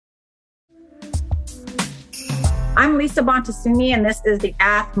I'm Bonta Sumii, and this is the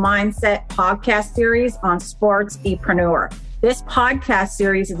AthMindset podcast series on sports-epreneur. This podcast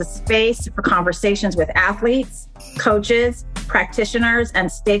series is a space for conversations with athletes, coaches, practitioners, and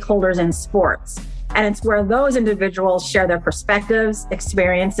stakeholders in sports. And it's where those individuals share their perspectives,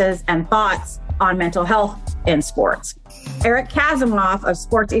 experiences, and thoughts on mental health in sports. Eric Kazimoff of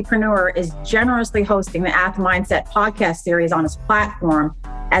Sports-epreneur is generously hosting the AthMindset podcast series on his platform,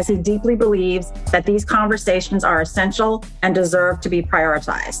 as he deeply believes that these conversations are essential and deserve to be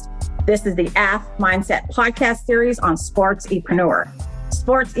prioritized. This is the AthMindset podcast series on Sports-epreneur.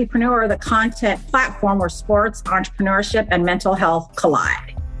 Sports-epreneur, the content platform where sports, entrepreneurship, and mental health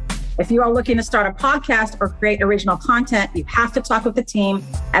collide. If you are looking to start a podcast or create original content, you have to talk with the team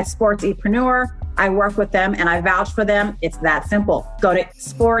at Sports-epreneur. I work with them and I vouch for them. It's that simple. Go to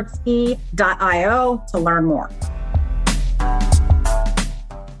sportse.io to learn more.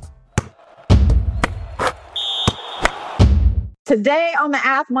 Today on the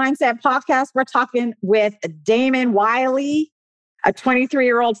AthMindset podcast, we're talking with Damon Wiley, a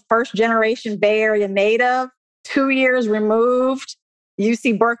 23-year-old first-generation Bay Area native, 2 years removed,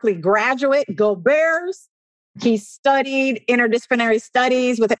 UC Berkley graduate, go Bears. He studied interdisciplinary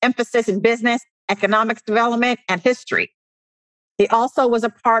studies with an emphasis in business, economics development, and history. He also was a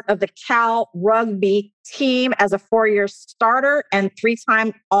part of the Cal rugby team as a 4-year starter and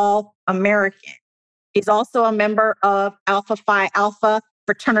 3-time All-American. He's also a member of Alpha Phi Alpha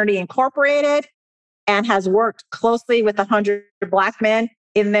Fraternity Incorporated and has worked closely with 100 Black men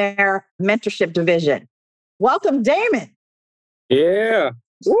in their mentorship division. Welcome, Damon. Yeah.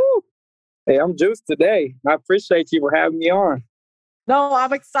 Woo. Hey, I'm juiced today. I appreciate you for having me on. No,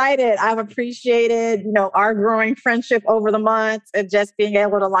 I'm excited. I've appreciated, our growing friendship over the months and just being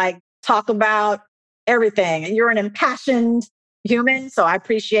able to talk about everything. You're an impassioned human, so I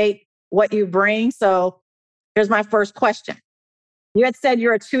appreciate what you bring. So here's my first question. You had said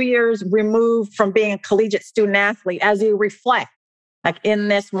you're 2 years removed from being a collegiate student athlete. As you reflect, in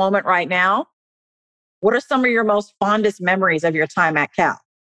this moment right now, what are some of your most fondest memories of your time at Cal?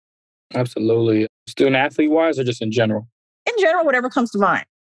 Absolutely. Student athlete wise or just in general? In general, whatever comes to mind.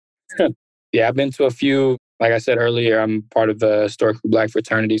 Yeah, I've been to a few. Like I said earlier, I'm part of the historically Black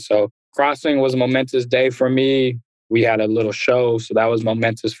fraternity. So crossing was a momentous day for me. We had a little show, so that was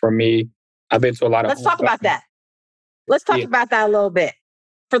momentous for me. I've been to a lot of... Let's talk about that. Let's talk about that a little bit.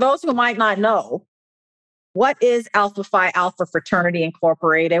 For those who might not know, what is Alpha Phi Alpha Fraternity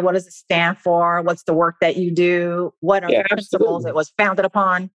Incorporated? What does it stand for? What's the work that you do? What are the principles it was founded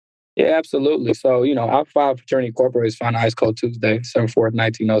upon? Yeah, absolutely. So, Alpha Phi Alpha Fraternity Incorporated was founded Ice Cold Tuesday, 7/4,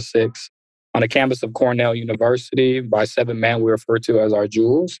 1906, on the campus of Cornell University by 7 men we refer to as our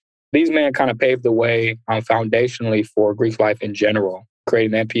jewels. These men kind of paved the way foundationally for Greek life in general,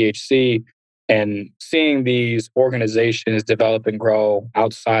 creating MPHC and seeing these organizations develop and grow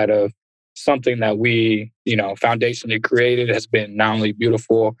outside of something that we, foundationally created has been not only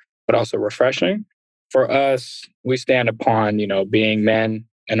beautiful, but also refreshing. For us, we stand upon, being men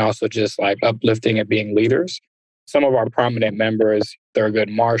and also just uplifting and being leaders. Some of our prominent members, Thurgood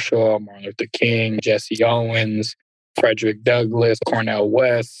Marshall, Martin Luther King, Jesse Owens, Frederick Douglass, Cornel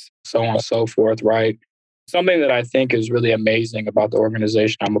West, so on and so forth, right? Something that I think is really amazing about the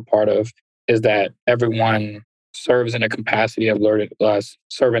organization I'm a part of is that everyone serves in a capacity of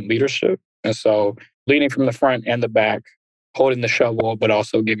servant leadership. And so leading from the front and the back, holding the shovel, but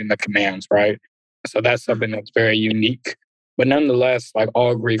also giving the commands, right? So that's something that's very unique. But nonetheless,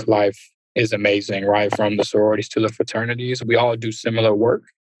 all Greek life is amazing, right? From the sororities to the fraternities, we all do similar work.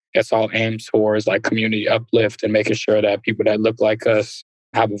 It's all aimed towards community uplift and making sure that people that look like us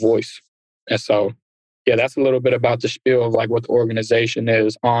have a voice. And so, yeah, that's a little bit about the spiel of what the organization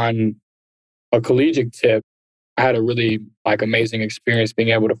is. On a collegiate tip, I had a really amazing experience being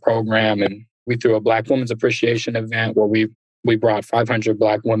able to program, and we threw a Black Women's Appreciation event where we brought 500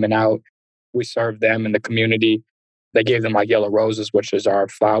 Black women out. We served them in the community. They gave them yellow roses, which is our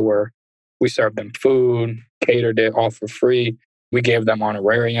flower. We served them food, catered it all for free. We gave them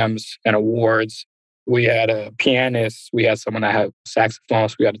honorariums and awards. We had a pianist. We had someone that had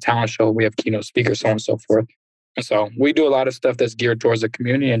saxophones. We had a talent show. We have keynote speakers, so on and so forth. And so we do a lot of stuff that's geared towards the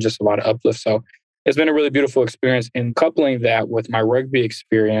community and just a lot of uplift. So it's been a really beautiful experience. And coupling that with my rugby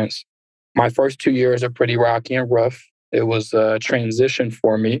experience, my first 2 years are pretty rocky and rough. It was a transition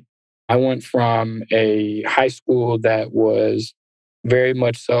for me. I went from a high school that was very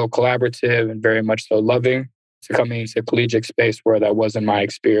much so collaborative and very much so loving to coming into a collegiate space where that wasn't my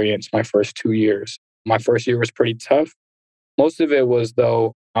experience my first 2 years. My first year was pretty tough. Most of it was,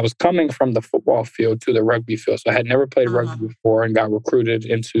 though, I was coming from the football field to the rugby field. So I had never played rugby before and got recruited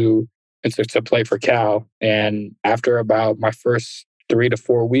into and to play for Cal. And after about my first 3 to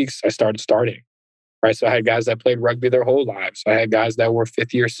 4 weeks, I started starting. Right. So I had guys that played rugby their whole lives. I had guys that were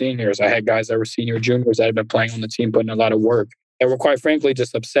fifth year seniors. I had guys that were senior juniors that had been playing on the team, putting a lot of work. They were quite frankly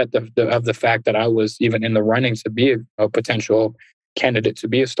just upset of the fact that I was even in the running to be a potential candidate to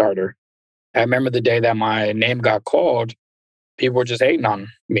be a starter. I remember the day that my name got called, people were just hating on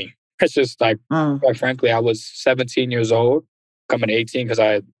me. It's just like, quite frankly, I was 17 years old, coming to 18 because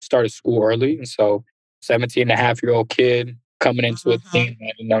I started school early. And so 17 and a half year old kid coming into a team that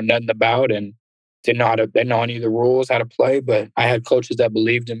I didn't know nothing about and didn't know any of the rules, how to play. But I had coaches that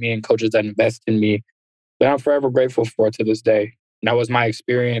believed in me and coaches that invested in me that I'm forever grateful for to this day. And that was my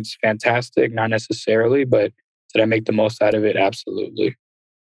experience. Fantastic, not necessarily, but did I make the most out of it? Absolutely.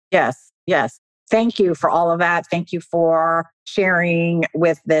 Yes, yes. Thank you for all of that. Thank you for sharing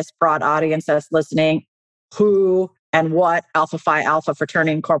with this broad audience that's listening who and what Alpha Phi Alpha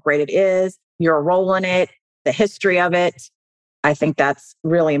Fraternity Incorporated is, your role in it, the history of it. I think that's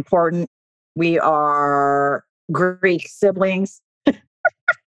really important. We are Greek siblings,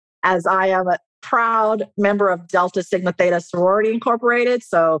 as I am a proud member of Delta Sigma Theta Sorority Incorporated.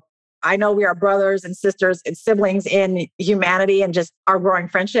 So I know we are brothers and sisters and siblings in humanity and just our growing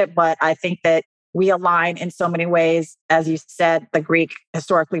friendship. But I think that we align in so many ways. As you said, the Greek,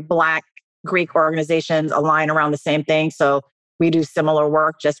 historically Black Greek organizations align around the same thing. So we do similar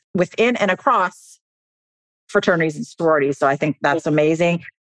work just within and across fraternities and sororities. So I think that's amazing.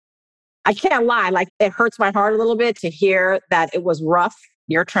 I can't lie, like it hurts my heart a little bit to hear that it was rough,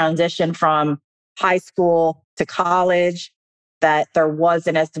 your transition from high school to college, that there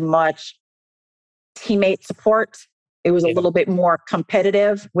wasn't as much teammate support. It was a little bit more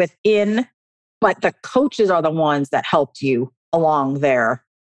competitive within, but the coaches are the ones that helped you along there.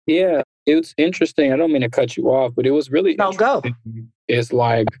 Yeah, it was interesting. I don't mean to cut you off, but it was really interesting. It's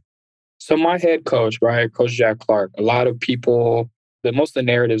like, so my head coach, right, Coach Jack Clark, a lot of people, most of the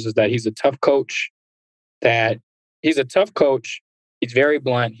narratives is that he's a tough coach, he's very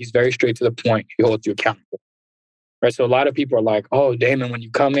blunt, he's very straight to the point, he holds you accountable. Right. So a lot of people are like, oh, Damon, when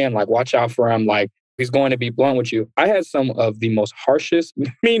you come in, like, watch out for him. Like, he's going to be blunt with you. I had some of the most harshest,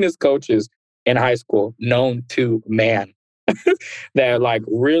 meanest coaches in high school known to man that like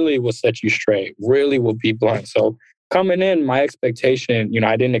really will set you straight, really will be blunt. So coming in, my expectation,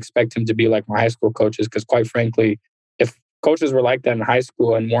 I didn't expect him to be like my high school coaches because quite frankly, if coaches were like that in high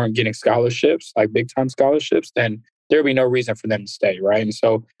school and weren't getting scholarships, like big time scholarships, then there'd be no reason for them to stay, right? And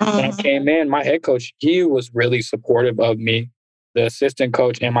so when I came in, my head coach, he was really supportive of me. The assistant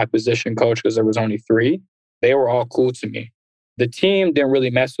coach and my position coach, because there was only 3, they were all cool to me. The team didn't really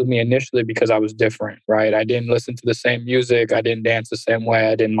mess with me initially because I was different, right? I didn't listen to the same music. I didn't dance the same way.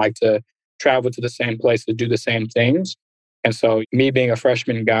 I didn't like to travel to the same place to do the same things. And so me being a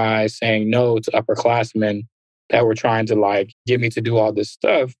freshman guy saying no to upperclassmen that were trying to like get me to do all this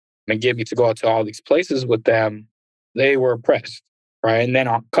stuff and get me to go out to all these places with them, they were oppressed, right? And then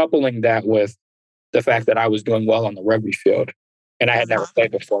coupling that with the fact that I was doing well on the rugby field and I had never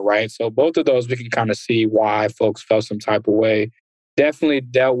played before, right? So both of those, we can kind of see why folks felt some type of way. Definitely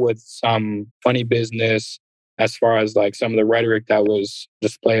dealt with some funny business as far as like some of the rhetoric that was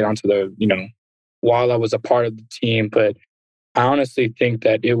displayed onto the, while I was a part of the team. But I honestly think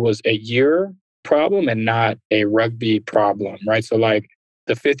that it was a year problem and not a rugby problem, right? So like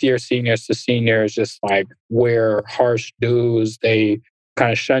the 5th year seniors to seniors just like wear harsh dues. They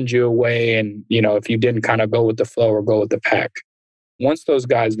kind of shunned you away. And, if you didn't kind of go with the flow or go with the pack. Once those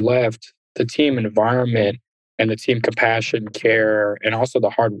guys left, the team environment and the team compassion, care, and also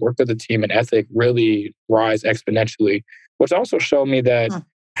the hard work of the team and ethic really rise exponentially, which also showed me that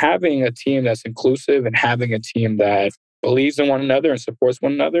having a team that's inclusive and having a team that believes in one another and supports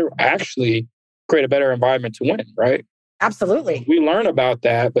one another actually create a better environment to win, right? Absolutely. We learn about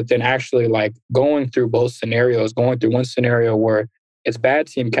that, but then actually like going through both scenarios, going through one scenario where it's bad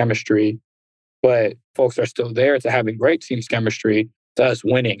team chemistry, but folks are still there to having great team chemistry, to us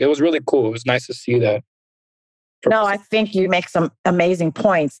winning. It was really cool. It was nice to see that. No, I think you make some amazing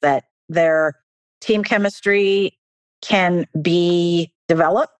points that their team chemistry can be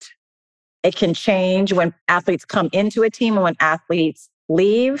developed. It can change when athletes come into a team and when athletes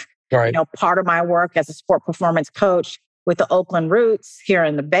leave. Right. Part of my work as a sport performance coach with the Oakland Roots here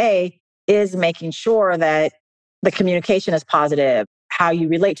in the Bay is making sure that the communication is positive, how you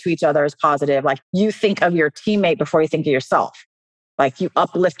relate to each other is positive. Like you think of your teammate before you think of yourself. Like you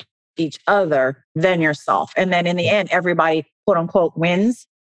uplift each other, then yourself. And then in the end, everybody, quote unquote, wins,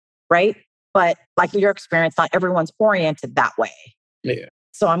 right? But like your experience, not everyone's oriented that way. Yeah.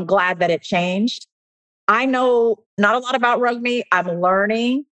 So I'm glad that it changed. I know not a lot about rugby. I'm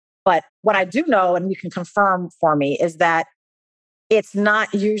learning. But what I do know, and you can confirm for me, is that it's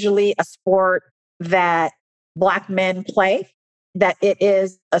not usually a sport that Black men play, that it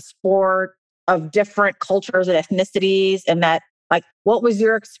is a sport of different cultures and ethnicities. And that, like, what was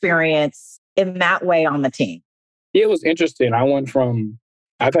your experience in that way on the team? Yeah, it was interesting.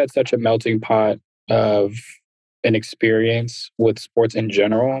 I've had such a melting pot of an experience with sports in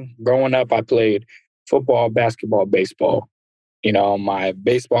general. Growing up, I played football, basketball, baseball. My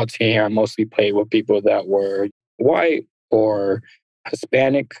baseball team, I mostly played with people that were white or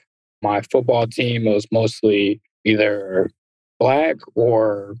Hispanic. My football team was mostly either Black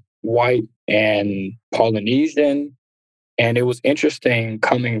or white and Polynesian. And it was interesting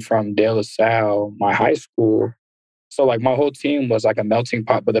coming from De La Salle, my high school. So like my whole team was like a melting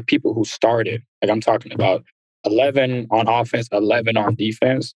pot, but the people who started, like I'm talking about 11 on offense, 11 on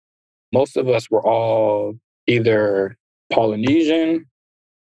defense, most of us were all either Polynesian,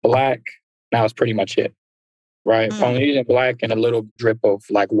 Black. That was pretty much it, right? Polynesian, Black, and a little drip of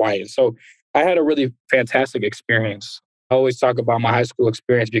like white. So I had a really fantastic experience. I always talk about my high school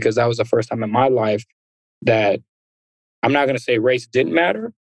experience because that was the first time in my life that I'm not going to say race didn't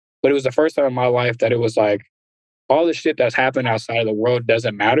matter, but it was the first time in my life that it was like all the shit that's happened outside of the world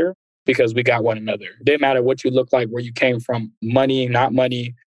doesn't matter because we got one another. It didn't matter what you look like, where you came from, money, not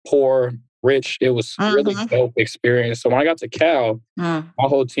money, poor, rich. It was really dope experience. So when I got to Cal, my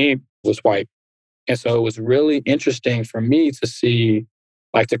whole team was white. And so it was really interesting for me to see,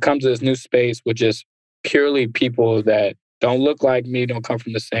 like, to come to this new space with just purely people that don't look like me, don't come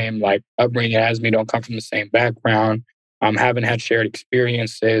from the same like upbringing as me, don't come from the same background, haven't had shared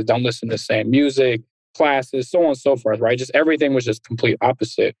experiences, don't listen to the same music, classes, so on and so forth, right? Just everything was just complete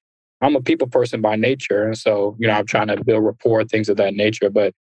opposite. I'm a people person by nature. And so, I'm trying to build rapport, things of that nature.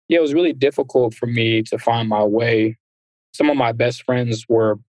 But yeah, it was really difficult for me to find my way. Some of my best friends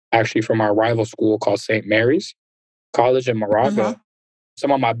were actually from our rival school called St. Mary's College in Moraga.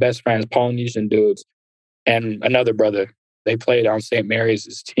 Some of my best friends, Polynesian dudes, and another brother, they played on St.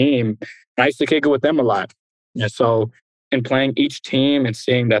 Mary's team. And I used to kick it with them a lot. And so in playing each team and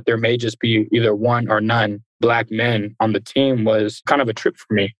seeing that there may just be either one or none Black men on the team was kind of a trip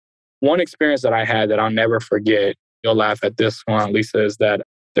for me. One experience that I had that I'll never forget, you'll laugh at this one, Lisa, is that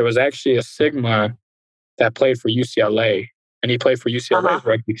there was actually a Sigma that played for UCLA, and he played for UCLA's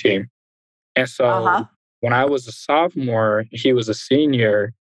rugby team. And so when I was a sophomore, he was a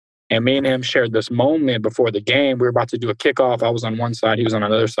senior, and me and him shared this moment before the game. We were about to do a kickoff. I was on one side, he was on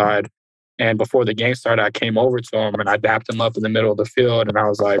another side. And before the game started, I came over to him and I dapped him up in the middle of the field. And I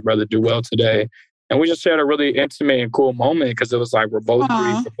was like, brother, do well today. And we just shared a really intimate and cool moment because it was like, we're both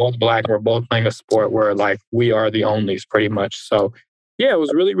Greek, we're both Black, we're both playing a sport where like we are the onlys pretty much. So yeah, it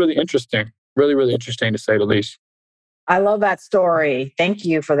was really, really interesting. Really, really interesting to say the least. I love that story. Thank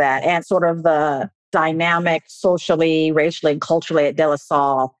you for that. And sort of the dynamic socially, racially, and culturally at De La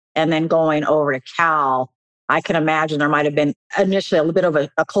Salle, and then going over to Cal. I can imagine there might have been initially a little bit of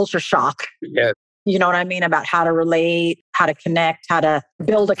a culture shock. Yeah. You know what I mean? About how to relate, how to connect, how to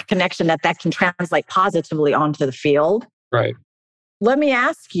build a connection that can translate positively onto the field. Right. Let me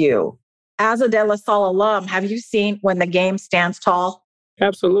ask you, as a De La Salle alum, have you seen When the Game Stands Tall?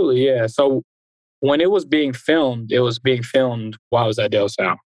 Absolutely, yeah. So when it was being filmed while I was at De La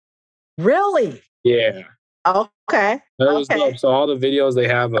Salle. Really? Yeah. Okay. That was dope. So all the videos they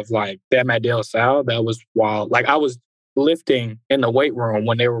have of like them at De La Salle, that was wild. Like I was lifting in the weight room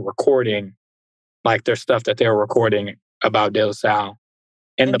when they were recording like their stuff that they were recording about De La Salle.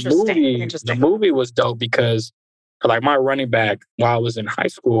 And the movie was dope because for like my running back while I was in high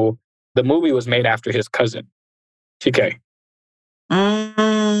school, the movie was made after his cousin, TK. You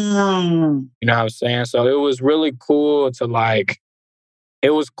know what I'm saying? So it was really cool to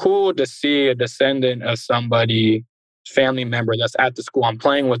see a descendant of somebody, family member that's at the school. I'm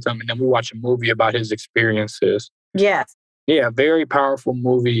playing with them and then we watch a movie about his experiences. Yes. Yeah, very powerful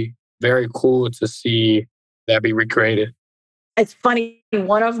movie. Very cool to see that be recreated. It's funny.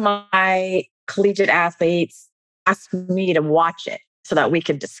 One of my collegiate athletes asked me to watch it so that we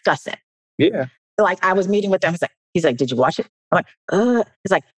could discuss it. Yeah. Like I was meeting with them. He's like, did you watch it? I'm like,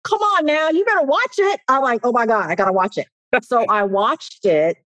 He's like, come on now, you better watch it. I'm like, oh my God, I got to watch it. So I watched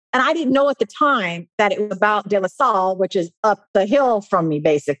it and I didn't know at the time that it was about De La Salle, which is up the hill from me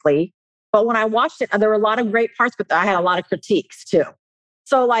basically. But when I watched it, there were a lot of great parts, but I had a lot of critiques too.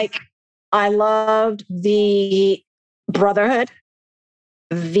 So like, I loved the brotherhood,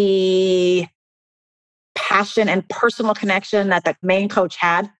 the passion and personal connection that the main coach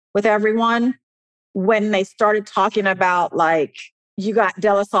had with everyone. When they started talking about like, you got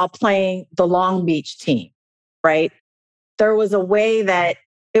De La Salle playing the Long Beach team, right? There was a way that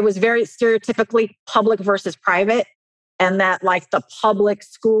it was very stereotypically public versus private. And that like the public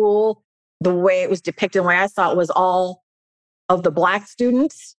school, the way it was depicted, the way I saw it was all of the Black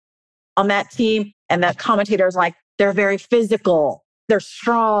students on that team. And that commentators like, they're very physical, they're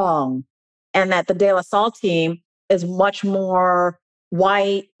strong. And that the De La Salle team is much more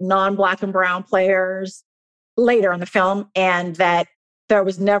white, non-Black and brown players later in the film. And that there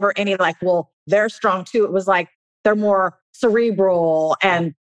was never any like, well, they're strong too. It was like, they're more cerebral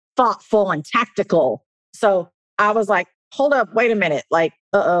and thoughtful and tactical. So I was like, hold up, wait a minute. Like,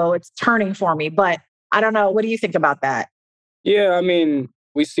 it's turning for me. But I don't know. What do you think about that? Yeah, I mean,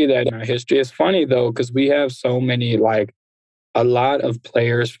 we see that in our history. It's funny though, because we have so many, like a lot of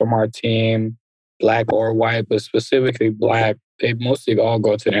players from our team, Black or white, but specifically Black, they mostly all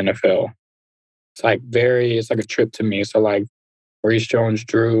go to the NFL. It's like a trip to me. So like Maurice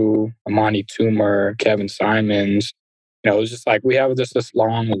Jones-Drew, Amani Toomer, Kevin Simons, it's just like we have just this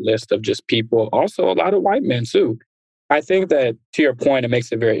long list of just people. Also a lot of white men too. I think that to your point, it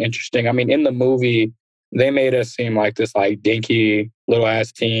makes it very interesting. I mean, in the movie, they made us seem like this like dinky little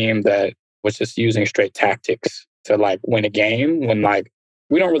ass team that was just using straight tactics to like win a game when like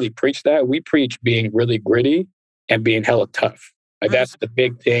we don't really preach that. We preach being really gritty and being hella tough. Like that's the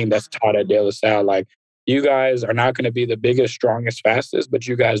big thing that's taught at De La Salle. Like you guys are not going to be the biggest, strongest, fastest, but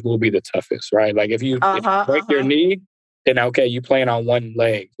you guys will be the toughest, right? Like if you break your knee, then okay, you playing on one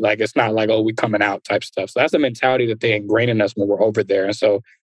leg. Like it's not like, oh, we coming out type stuff. So that's the mentality that they ingrain in us when we're over there. And so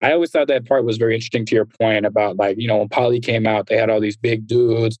I always thought that part was very interesting to your point about like, when Polly came out, they had all these big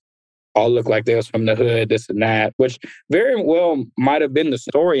dudes, all looked like they was from the hood, this and that, which very well might have been the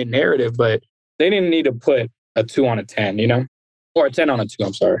story and narrative, but they didn't need to put a 2 on a 10, or a 10 on a 2,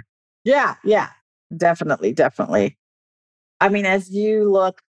 I'm sorry. Yeah. Definitely. I mean, as you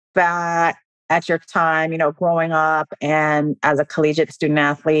look back at your time, growing up and as a collegiate student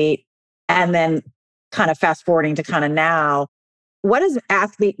athlete, and then kind of fast forwarding to kind of now, what does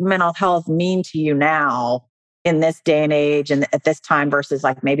athlete mental health mean to you now in this day and age and at this time versus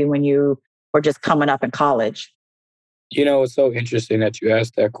like maybe when you were just coming up in college? It's so interesting that you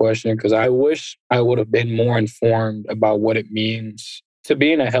asked that question because I wish I would have been more informed about what it means to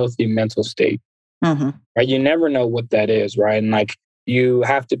be in a healthy mental state. Mm-hmm. Right? You never know what that is, right? And like you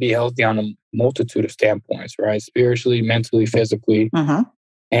have to be healthy on a multitude of standpoints, right? Spiritually, mentally, physically. Mm-hmm.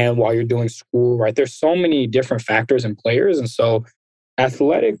 And while you're doing school, right? There's so many different factors and players. And so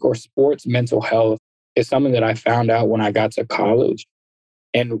athletic or sports mental health is something that I found out when I got to college.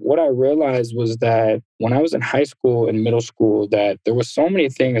 And what I realized was that when I was in high school and middle school, that there were so many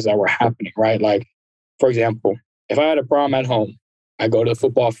things that were happening, right? Like, for example, if I had a problem at home, I go to the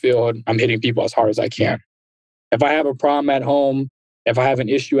football field, I'm hitting people as hard as I can. If I have a problem at home, if I have an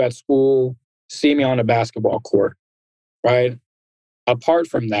issue at school, see me on the basketball court, right? Apart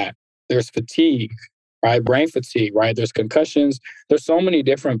from that, there's fatigue, right? Brain fatigue, right? There's concussions. There's so many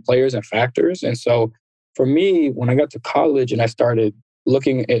different players and factors. And so for me, when I got to college and I started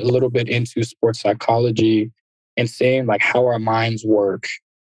looking a little bit into sports psychology and seeing like how our minds work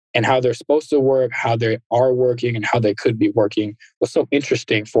and how they're supposed to work, how they are working and how they could be working was so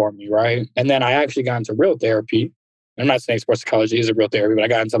interesting for me, right? And then I actually got into real therapy. I'm not saying sports psychology is a real therapy, but I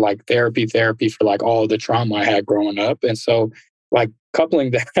got into like therapy for like all the trauma I had growing up. And so like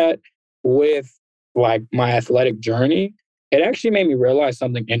coupling that with like my athletic journey, it actually made me realize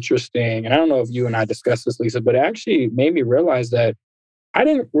something interesting. And I don't know if you and I discussed this, Lisa, but it actually made me realize that I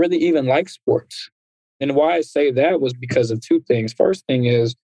didn't really even like sports. And why I say that was because of two things. First thing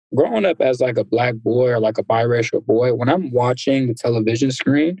is growing up as like a Black boy or like a biracial boy, when I'm watching the television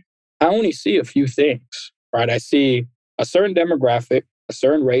screen, I only see a few things, right? I see a certain demographic, a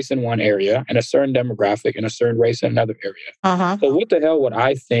certain race in one area, and a certain demographic and a certain race in another area. So what the hell would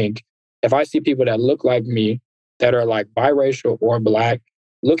I think if I see people that look like me, that are like biracial or Black,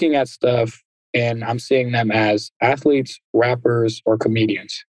 looking at stuff and I'm seeing them as athletes, rappers, or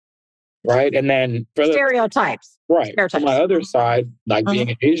comedians, right? And then for the stereotypes. Right. On my other side, like being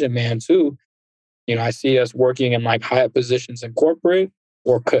an Asian man too, I see us working in like high positions in corporate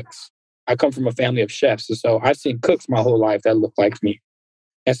or cooks. I come from a family of chefs. And so I've seen cooks my whole life that look like me.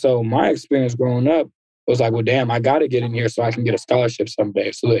 And so my experience growing up was like, well, damn, I got to get in here so I can get a scholarship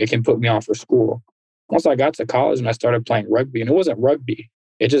someday so that it can put me on for school. Once I got to college and I started playing rugby, and it wasn't rugby.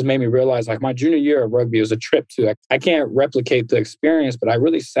 It just made me realize like my junior year of rugby was a trip too. I can't replicate the experience, but I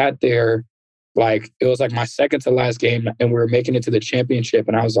really sat there like it was like my second to last game and we were making it to the championship.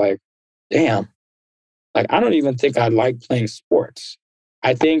 And I was like, damn, like I don't even think I like playing sports.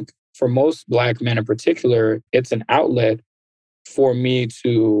 I think for most Black men in particular, it's an outlet for me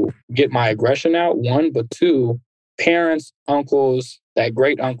to get my aggression out, one, but two, parents, uncles, that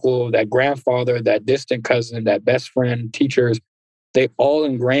great uncle, that grandfather, that distant cousin, that best friend, teachers, they all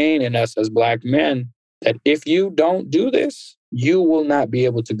ingrain in us as Black men that if you don't do this, you will not be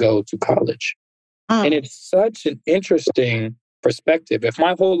able to go to college. And it's such an interesting perspective. If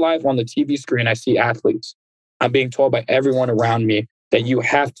my whole life on the TV screen, I see athletes, I'm being told by everyone around me that you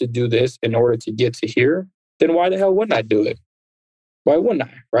have to do this in order to get to here, then why the hell wouldn't I do it? Why wouldn't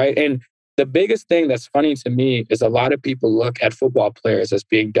I? Right? And the biggest thing that's funny to me is a lot of people look at football players as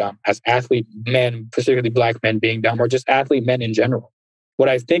being dumb, as athlete men, particularly Black men being dumb, or just athlete men in general. What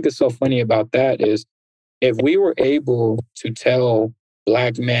I think is so funny about that is if we were able to tell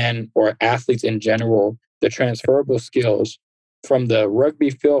Black men or athletes in general the transferable skills from the rugby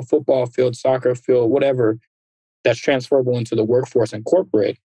field, football field, soccer field, whatever, that's transferable into the workforce and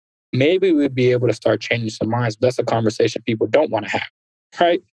corporate, maybe we'd be able to start changing some minds. But that's a conversation people don't want to have,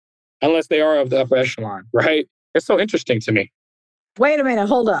 right? Unless they are of the upper echelon, right? It's so interesting to me. Wait a minute,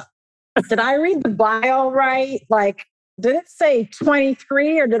 hold up. Did I read the bio right? Like, did it say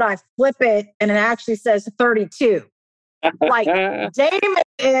 23 or did I flip it and it actually says 32? Like, Damon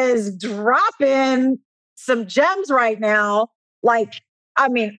is dropping some gems right now. Like, I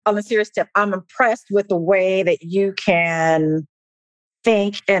mean, on a serious tip, I'm impressed with the way that you can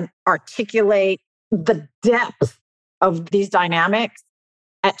think and articulate the depth of these dynamics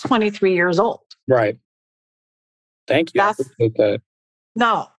at 23 years old. Right. Thank you. I appreciate that.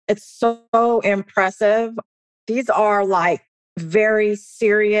 No, it's so impressive. These are like very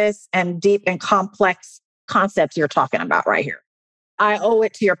serious and deep and complex concepts you're talking about right here. I owe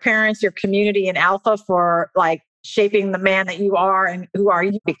it to your parents, your community, and Alpha for like shaping the man that you are and who are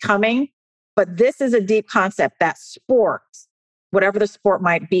you becoming. But this is a deep concept that sports, whatever the sport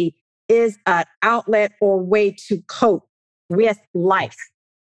might be, is an outlet or way to cope with life.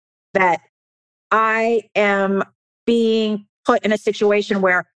 That I am being put in a situation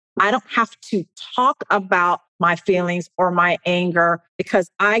where I don't have to talk about my feelings or my anger because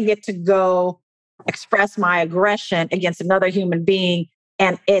I get to go express my aggression against another human being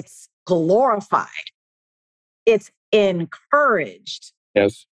and it's glorified. It's encouraged.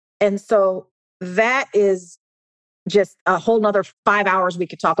 Yes. And so that is just a whole nother 5 hours we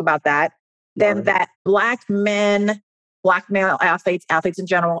could talk about that. Then that Black men, Black male athletes in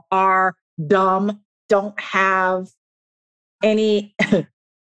general are dumb, don't have any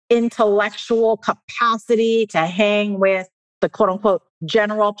intellectual capacity to hang with the quote unquote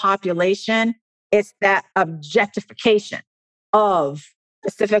general population. It's that objectification of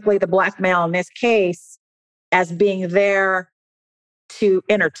specifically the Black male in this case as being there to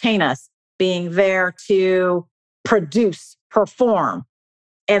entertain us, being there to produce, perform,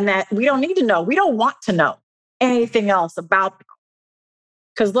 and that we don't need to know. We don't want to know anything else about them.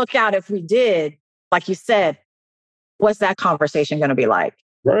 Because look out, if we did, like you said, what's that conversation going to be like?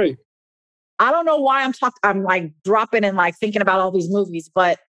 Right. I don't know why I'm like dropping and like thinking about all these movies,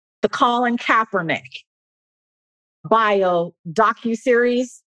 but the Colin Kaepernick bio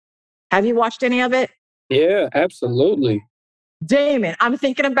docuseries, have you watched any of it? Yeah, absolutely. Damon, I'm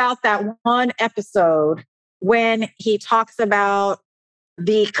thinking about that one episode when he talks about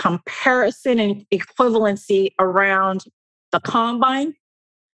the comparison and equivalency around the combine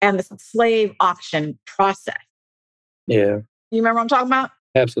and the slave auction process. Yeah. You remember what I'm talking about?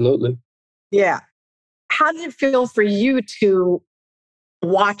 Absolutely. Yeah. How did it feel for you to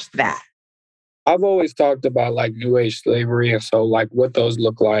watch that? I've always talked about like New Age slavery. And so like what those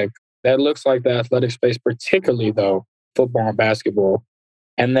look like. That looks like the athletic space, particularly though, football and basketball.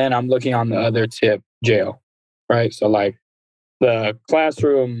 And then I'm looking on the other tip, jail, right? So like the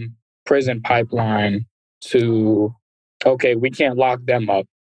classroom prison pipeline to, okay, we can't lock them up.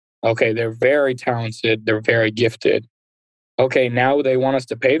 Okay, they're very talented. They're very gifted. Okay, now they want us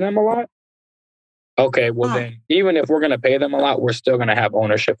to pay them a lot? Okay, well then, even if we're going to pay them a lot, we're still going to have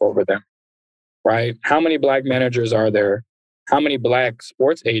ownership over them, right? How many Black managers are there? How many Black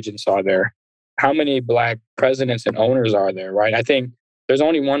sports agents are there? How many Black presidents and owners are there, right? I think there's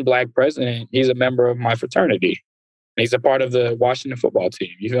only one Black president. He's a member of my fraternity. He's a part of the Washington football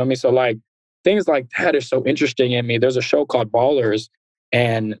team. You feel me? So like things like that are so interesting in me. There's a show called Ballers,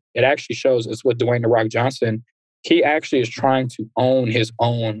 and it actually shows, it's with Dwayne "The Rock" Johnson. He actually is trying to own his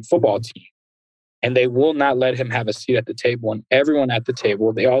own football team. And they will not let him have a seat at the table. And everyone at the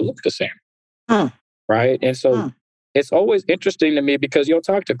table, they all look the same. Right? And so it's always interesting to me because you'll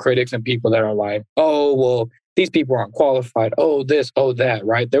talk to critics and people that are like, oh, well, these people aren't qualified. Oh, this, oh, that,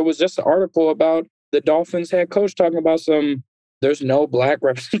 right? There was just an article about the Dolphins head coach talking about there's no Black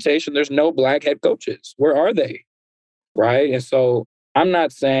representation. There's no Black head coaches. Where are they? Right? And so I'm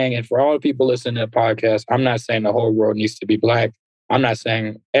not saying, and for all the people listening to the podcast, I'm not saying the whole world needs to be Black. I'm not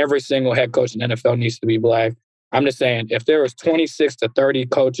saying every single head coach in the NFL needs to be Black. I'm just saying if there was 26 to 30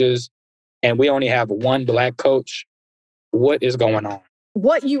 coaches and we only have one Black coach, what is going on?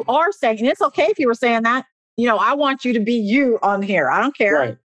 What you are saying, and it's okay if you were saying that, I want you to be you on here. I don't care.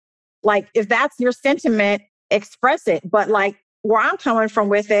 Right. Like, if that's your sentiment, express it. But like where I'm coming from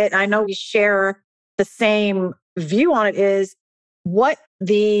with it, I know we share the same view on it, is what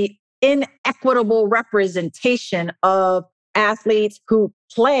the inequitable representation of athletes who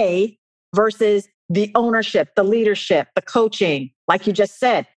play versus the ownership, the leadership, the coaching, like you just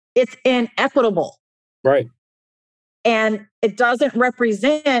said, it's inequitable. Right. And it doesn't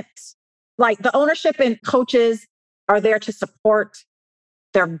represent, like, the ownership and coaches are there to support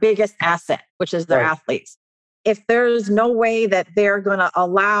their biggest asset, which is their athletes. If there's no way that they're going to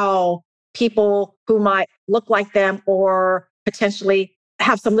allow people who might look like them or potentially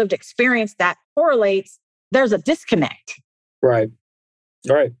have some lived experience that correlates, there's a disconnect. Right.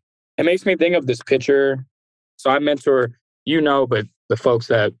 Right. It makes me think of this picture. So I mentor, but the folks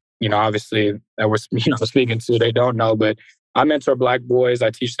that, obviously that we're, speaking to, they don't know, but I mentor Black boys. I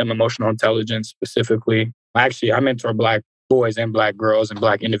teach them emotional intelligence specifically. Actually, I mentor Black boys and Black girls and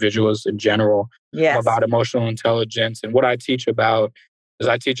Black individuals in general about emotional intelligence. And what I teach about is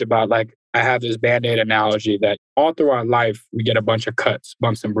like, I have this Band-Aid analogy that all through our life, we get a bunch of cuts,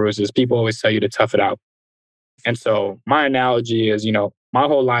 bumps and bruises. People always tell you to tough it out. And so my analogy is, my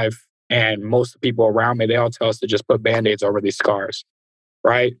whole life and most of the people around me, they all tell us to just put Band-Aids over these scars,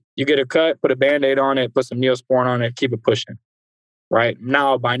 right? You get a cut, put a Band-Aid on it, put some Neosporin on it, keep it pushing, right?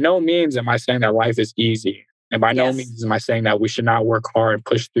 Now, by no means am I saying that life is easy. And by no means am I saying that we should not work hard and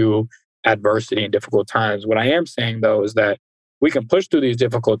push through adversity and difficult times. What I am saying, though, is that we can push through these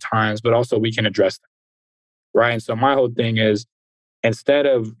difficult times, but also we can address them, right? And so my whole thing is, instead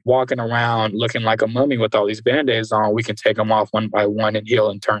of walking around looking like a mummy with all these Band-Aids on, we can take them off one by one and heal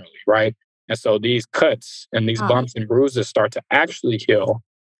internally, right? And so these cuts and these bumps and bruises start to actually heal.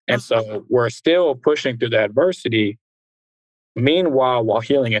 And so we're still pushing through the adversity, meanwhile, while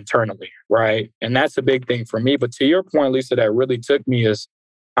healing internally, right? And that's a big thing for me. But to your point, Lisa, that really took me is,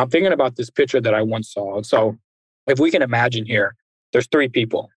 I'm thinking about this picture that I once saw. And so if we can imagine here, there's three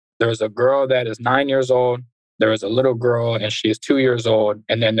people. There's a girl that is 9 years old. There is a little girl and she is 2 years old.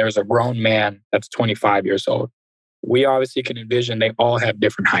 And then there's a grown man that's 25 years old. We obviously can envision they all have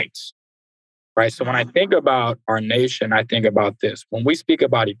different heights, right? So when I think about our nation, I think about this. When we speak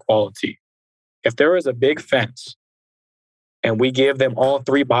about equality, if there is a big fence and we give them all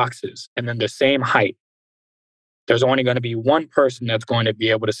three boxes and then the same height, there's only going to be one person that's going to be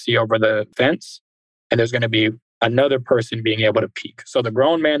able to see over the fence, and there's going to be another person being able to peek. So the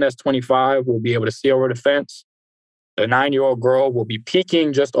grown man that's 25 will be able to see over the fence. The 9-year-old girl will be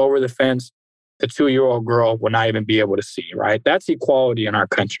peeking just over the fence. The 2-year-old girl will not even be able to see, right? That's equality in our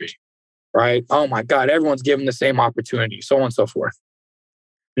country, right? Oh my God, everyone's given the same opportunity, so on and so forth.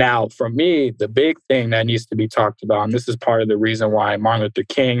 Now, for me, the big thing that needs to be talked about, and this is part of the reason why Martin Luther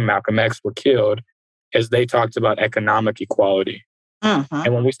King, Malcolm X were killed, is they talked about economic equality.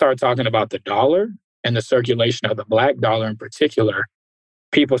 And when we start talking about the dollar and the circulation of the Black dollar in particular,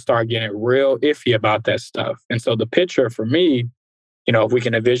 people start getting real iffy about that stuff. And so the picture for me, if we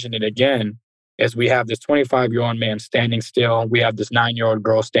can envision it again, is we have this 25-year-old man standing still. We have this 9-year-old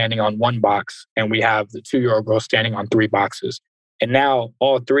girl standing on one box, and we have the 2-year-old girl standing on three boxes. And now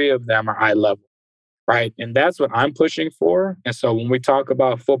all three of them are eye level, right? And that's what I'm pushing for. And so when we talk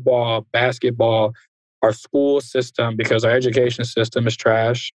about football, basketball, our school system, because our education system is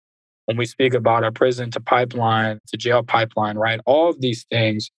trash, when we speak about our prison to pipeline, to jail pipeline, right? All of these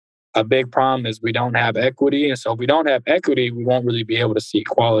things, a big problem is we don't have equity. And so if we don't have equity, we won't really be able to see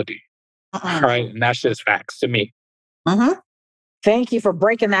equality, right? And that's just facts to me. Thank you for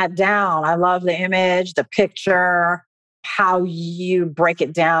breaking that down. I love the image, the picture, how you break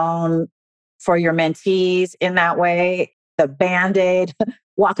it down for your mentees in that way. The Band-Aid,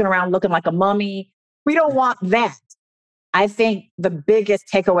 walking around looking like a mummy. We don't want that. I think the biggest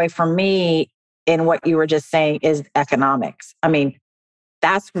takeaway for me in what you were just saying is economics. I mean,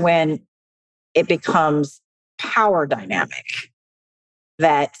 that's when it becomes power dynamic.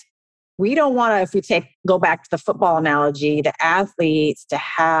 That we don't want to, if we go back to the football analogy, the athletes to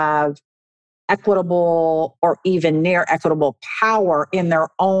have equitable or even near equitable power in their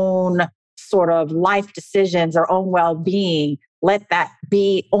own sort of life decisions, their own well-being. Let that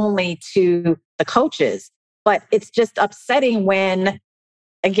be only to the coaches. But it's just upsetting when,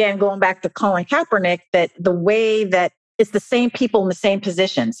 again, going back to Colin Kaepernick, that the way that it's the same people in the same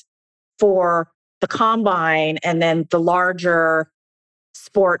positions for the combine and then the larger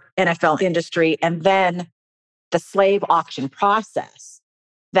sport NFL industry, and then the slave auction process,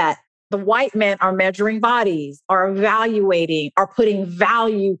 that the white men are measuring bodies, are evaluating, are putting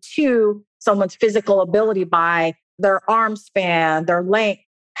value to someone's physical ability by their arm span, their length,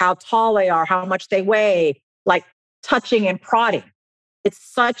 how tall they are, how much they weigh, like touching and prodding. It's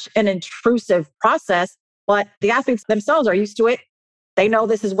such an intrusive process, but the athletes themselves are used to it. They know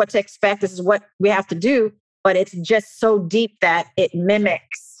this is what to expect. This is what we have to do, but it's just so deep that it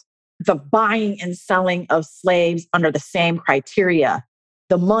mimics the buying and selling of slaves under the same criteria,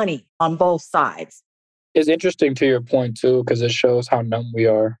 the money on both sides. It's interesting to your point too, because it shows how numb we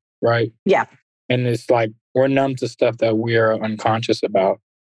are, right? Yeah. And it's like we're numb to stuff that we are unconscious about.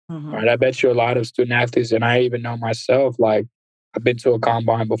 Right? I bet you a lot of student athletes, and I even know myself, like I've been to a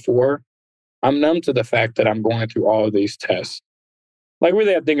combine before. I'm numb to the fact that I'm going through all of these tests. Like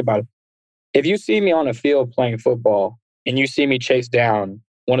really, I think about it. If you see me on a field playing football and you see me chase down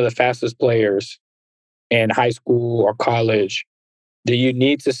one of the fastest players in high school or college, do you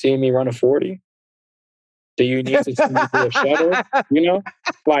need to see me run a 40? Do you need to see me do a shuttle? You know,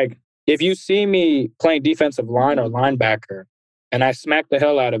 like if you see me playing defensive line or linebacker and I smack the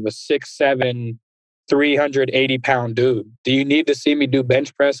hell out of a 6'7", 380-pound dude, do you need to see me do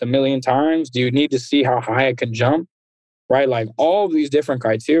bench press a million times? Do you need to see how high I can jump? Right? Like all of these different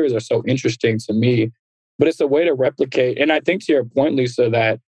criteria are so interesting to me, but it's a way to replicate. And I think to your point, Lisa,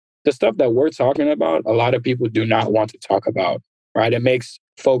 that the stuff that we're talking about, a lot of people do not want to talk about, right? It makes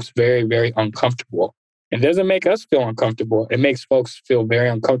folks very, very uncomfortable. It doesn't make us feel uncomfortable. It makes folks feel very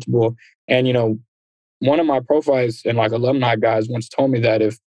uncomfortable. And, you know, one of my profiles and like alumni guys once told me that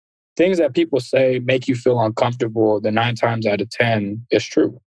if things that people say make you feel uncomfortable, then 9 times out of 10, it's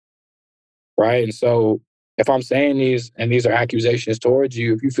true. Right? And so if I'm saying these and these are accusations towards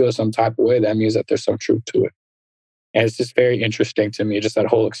you, if you feel some type of way, that means that there's some truth to it. And it's just very interesting to me, just that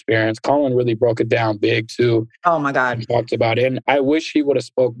whole experience. Colin really broke it down big too. Oh my God. And talked about it. And I wish he would have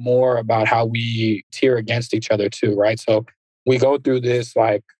spoke more about how we tier against each other too, right? So we go through this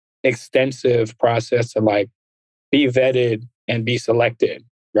like extensive process to like be vetted and be selected,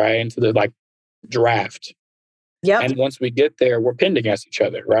 right? Into the like draft. Yep. And once we get there, we're pinned against each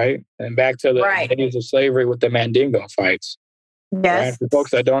other, right? And back to the days of slavery with the Mandingo fights. Yes. Right? For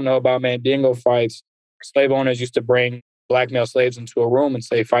folks that don't know about Mandingo fights, slave owners used to bring black male slaves into a room and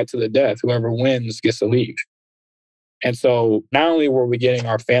say, fight to the death. Whoever wins gets to leave. And so not only were we getting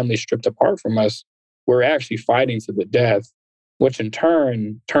our family stripped apart from us, we're actually fighting to the death, which in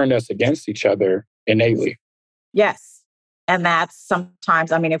turn turned us against each other innately. Yes. And that's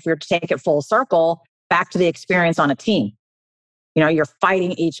sometimes, I mean, if we were to take it full circle, back to the experience on a team. You know, you're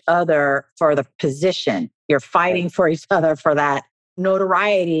fighting each other for the position. You're fighting for each other for that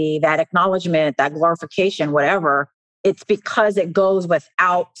notoriety, that acknowledgement, that glorification, whatever. It's because it goes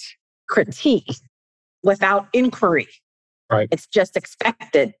without critique, without inquiry. Right. It's just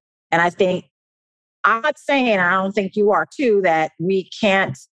expected. And I think, I'm not saying, I don't think you are too, that we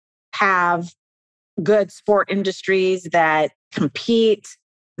can't have good sport industries that compete,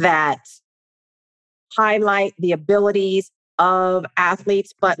 that highlight the abilities of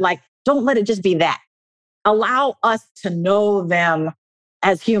athletes, but like, don't let it just be that. Allow us to know them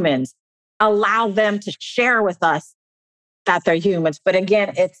as humans. Allow them to share with us that they're humans. But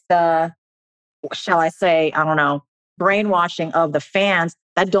again, it's the, shall I say, I don't know, brainwashing of the fans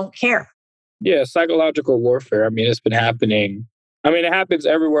that don't care. Yeah, psychological warfare. I mean, it's been happening. I mean, it happens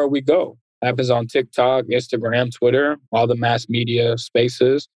everywhere we go. It happens on TikTok, Instagram, Twitter, all the mass media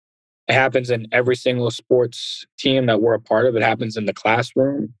spaces. It happens in every single sports team that we're a part of. It happens in the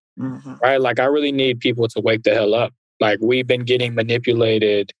classroom, right? Like, I really need people to wake the hell up. Like, we've been getting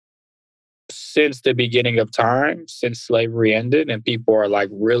manipulated since the beginning of time, since slavery ended, and people are like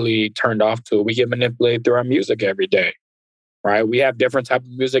really turned off to it. We get manipulated through our music every day, right? We have different type of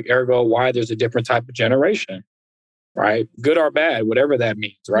music, ergo why there's a different type of generation, right? Good or bad, whatever that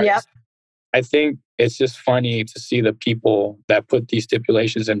means, right? Yep. I think it's just funny to see the people that put these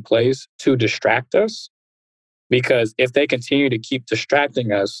stipulations in place to distract us, because if they continue to keep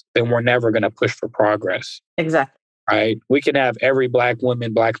distracting us, then we're never going to push for progress. Exactly. Right? We can have every black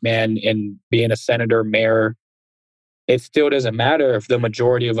woman, black man in being a senator, mayor. It still doesn't matter if the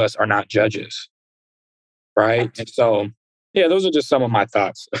majority of us are not judges. Right? And so, yeah, those are just some of my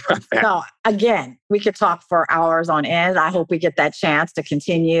thoughts. No, again, we could talk for hours on end. I hope we get that chance to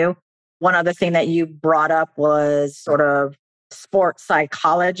continue. One other thing that you brought up was sort of sports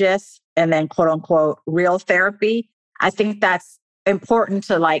psychologists and then quote unquote real therapy. I think that's important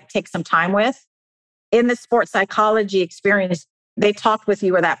to like take some time with. In the sports psychology experience, they talked with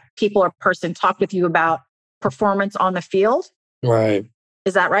you, or that people or person talked with you about performance on the field. Right.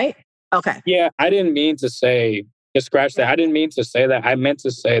 Is that right? Okay. Yeah, I didn't mean to say, just scratch that. I didn't mean to say that. I meant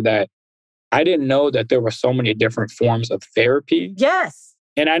to say that I didn't know that there were so many different forms of therapy. Yes.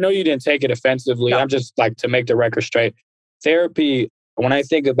 And I know you didn't take it offensively. No. I'm just like, to make the record straight. Therapy, when I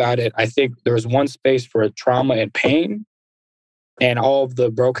think about it, I think there's one space for trauma and pain and all of the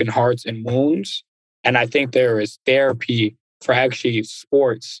broken hearts and wounds. And I think there is therapy for actually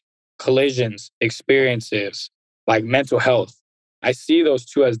sports, collisions, experiences, like mental health. I see those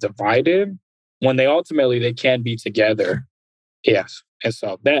two as divided when they can be together. Yes. And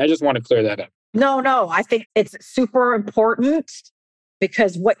so I just want to clear that up. No, I think it's super important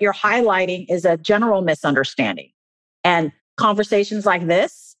because what you're highlighting is a general misunderstanding. And conversations like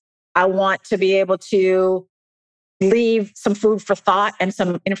this, I want to be able to leave some food for thought and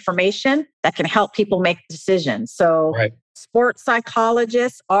some information that can help people make decisions. So sports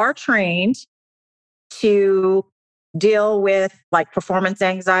psychologists are trained to deal with like performance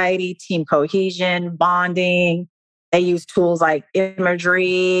anxiety, team cohesion, bonding. They use tools like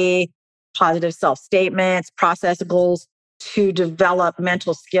imagery, positive self-statements, process goals to develop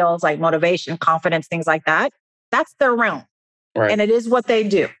mental skills like motivation, confidence, things like that. That's their realm. Right. And it is what they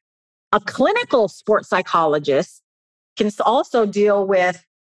do. A clinical sports psychologist can also deal with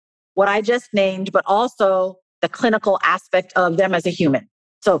what I just named, but also the clinical aspect of them as a human.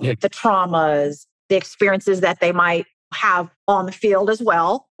 So the traumas, the experiences that they might have on the field as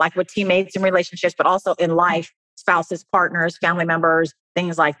well, like with teammates and relationships, but also in life, spouses, partners, family members,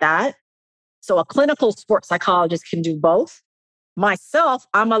 things like that. So a clinical sports psychologist can do both. Myself,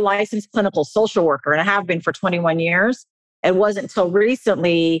 I'm a licensed clinical social worker and I have been for 21 years. It wasn't until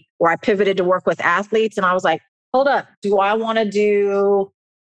recently where I pivoted to work with athletes and I was like, hold up, do I want to do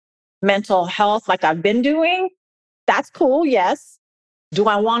mental health like I've been doing? That's cool, yes. Do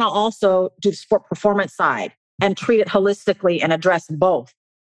I want to also do the sport performance side and treat it holistically and address both?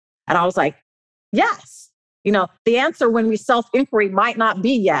 And I was like, yes. You know, the answer when we self-inquiry might not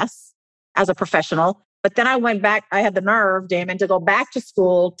be yes as a professional. But then I went back, I had the nerve, Damon, to go back to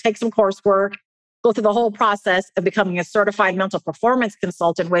school, take some coursework, go through the whole process of becoming a certified mental performance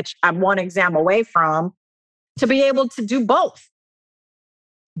consultant, which I'm one exam away from, to be able to do both.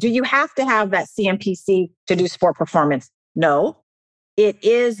 Do you have to have that CMPC to do sport performance? No. It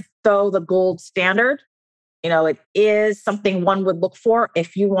is, though, the gold standard. You know, it is something one would look for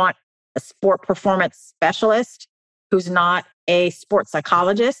if you want a sport performance specialist who's not a sports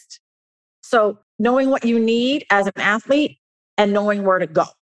psychologist. So knowing what you need as an athlete and knowing where to go.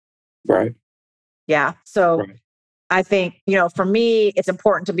 Right. Yeah. So I think, you know, for me, it's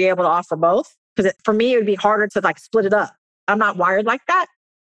important to be able to offer both because for me, it would be harder to like split it up. I'm not wired like that.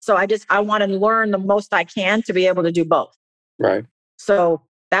 So I want to learn the most I can to be able to do both. Right. So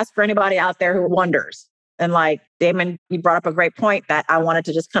that's for anybody out there who wonders. And like Damon, you brought up a great point that I wanted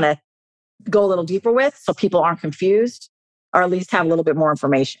to just kind of go a little deeper with so people aren't confused or at least have a little bit more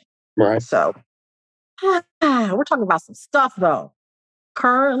information. Right. So we're talking about some stuff though.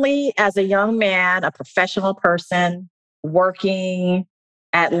 Currently, as a young man, a professional person working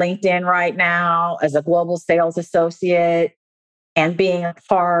at LinkedIn right now as a global sales associate and being a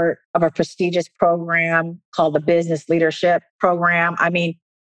part of a prestigious program called the Business Leadership Program. I mean,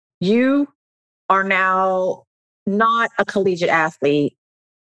 you are now not a collegiate athlete.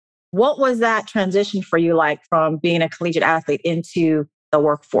 What was that transition for you like from being a collegiate athlete into the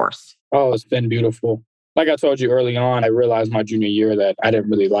workforce? Oh, it's been beautiful. Like I told you early on, I realized my junior year that I didn't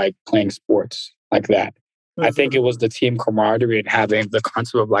really like playing sports like that. Mm-hmm. I think it was the team camaraderie and having the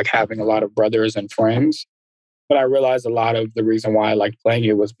concept of like having a lot of brothers and friends. But I realized a lot of the reason why I liked playing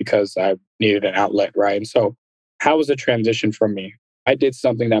it was because I needed an outlet, right? And so how was the transition for me? I did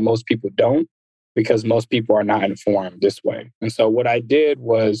something that most people don't because most people are not informed this way. And so what I did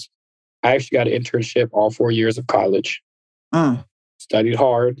was I actually got an internship all 4 years of college. Studied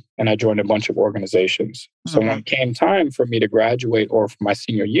hard, and I joined a bunch of organizations. So when it came time for me to graduate or for my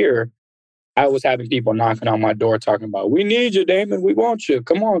senior year, I was having people knocking on my door talking about, we need you, Damon. We want you.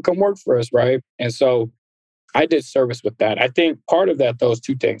 Come on, come work for us, right? And so I did service with that. I think part of that, those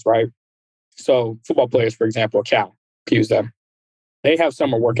two things, right? So football players, for example, Cal, use them. They have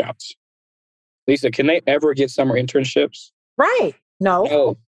summer workouts. Lisa, can they ever get summer internships? Right.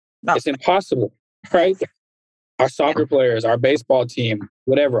 No. It's impossible, right? Our soccer players, our baseball team,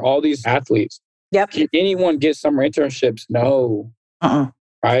 whatever, all these athletes. Yep. Can anyone get summer internships? No.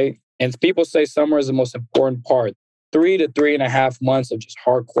 Right? And people say summer is the most important part. 3 to 3.5 months of just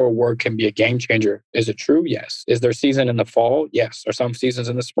hardcore work can be a game changer. Is it true? Yes. Is there season in the fall? Yes. Are some seasons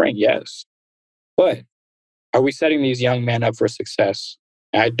in the spring? Yes. But are we setting these young men up for success?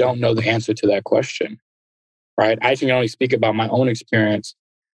 I don't know the answer to that question. right? I can only speak about my own experience.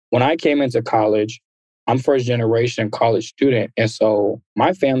 When I came into college, I'm first generation college student. And so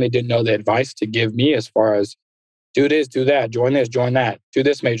my family didn't know the advice to give me as far as do this, do that, join this, join that, do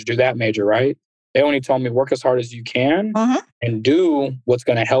this major, do that major, right? They only told me work as hard as you can and do what's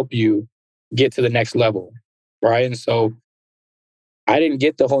going to help you get to the next level, right? And so I didn't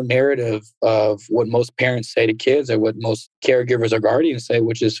get the whole narrative of what most parents say to kids or what most caregivers or guardians say,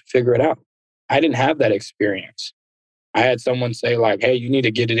 which is figure it out. I didn't have that experience. I had someone say like, hey, you need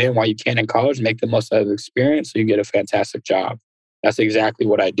to get it in while you can in college, make the most out of the experience so you get a fantastic job. That's exactly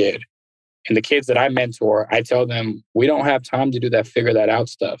what I did. And the kids that I mentor, I tell them, we don't have time to do that, figure that out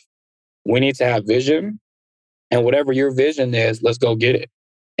stuff. We need to have vision. And whatever your vision is, let's go get it.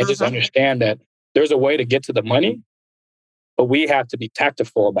 And just understand that there's a way to get to the money, but we have to be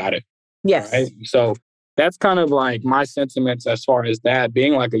tactful about it. Yes. Right? So that's kind of like my sentiments as far as that.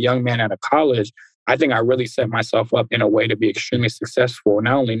 Being like a young man out of college, I think I really set myself up in a way to be extremely successful,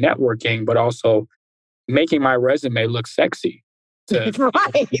 not only networking, but also making my resume look sexy. To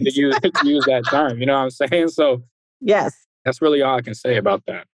use that term, you know what I'm saying? So yes, that's really all I can say about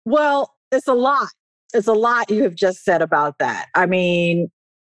that. Well, it's a lot. It's a lot you have just said about that. I mean,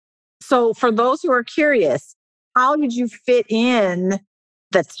 so for those who are curious, how did you fit in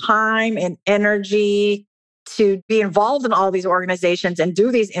the time and energy to be involved in all these organizations and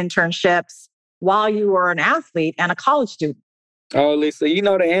do these internships while you were an athlete and a college student? Oh, Lisa, you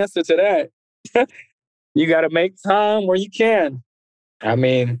know the answer to that. You got to make time where you can. I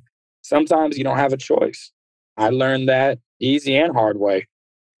mean, sometimes you don't have a choice. I learned that easy and hard way,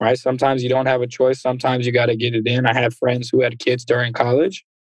 right? Sometimes you don't have a choice. Sometimes you got to get it in. I had friends who had kids during college,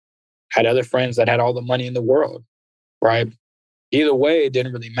 had other friends that had all the money in the world, right? Either way, it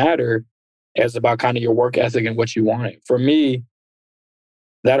didn't really matter. It's about kind of your work ethic and what you wanted. For me,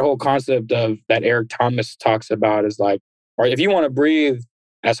 that whole concept of that Eric Thomas talks about is like, or if you want to breathe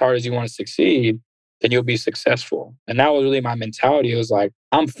as hard as you want to succeed, then you'll be successful. And that was really my mentality. It was like,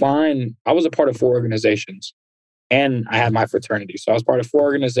 I'm fine. I was a part of 4 organizations and I had my fraternity. So I was part of 4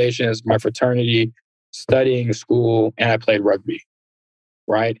 organizations, my fraternity, studying, school, and I played rugby,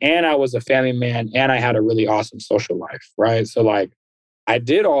 right? And I was a family man and I had a really awesome social life, right? So like, I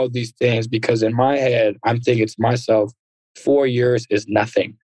did all of these things because in my head, I'm thinking to myself, 4 years is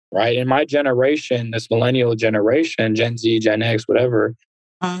nothing, right? In my generation, this millennial generation, Gen Z, Gen X, whatever,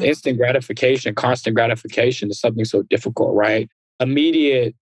 instant gratification, constant gratification is something so difficult, right?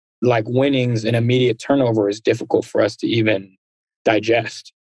 Immediate like winnings and immediate turnover is difficult for us to even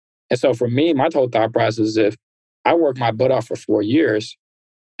digest. And so for me, my whole thought process is if I work my butt off for 4 years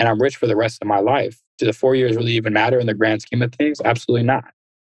and I'm rich for the rest of my life, do the 4 years really even matter in the grand scheme of things? Absolutely not.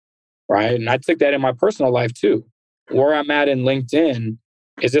 Right. And I took that in my personal life too. Where I'm at in LinkedIn,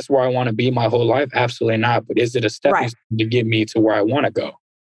 is this where I want to be my whole life? Absolutely not. But is it a stepping stone to get me to where I want to go?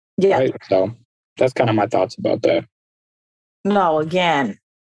 Yeah. Right. So that's kind of my thoughts about that. No, again,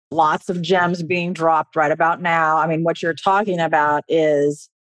 lots of gems being dropped right about now. I mean, what you're talking about is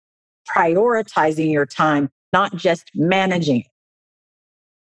prioritizing your time, not just managing it.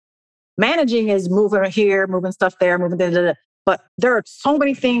 Managing is moving here, moving stuff there, moving da. But there are so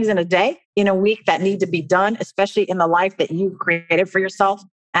many things in a day, in a week that need to be done, especially in the life that you created for yourself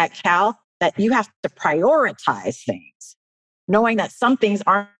at Cal, that you have to prioritize things, knowing that some things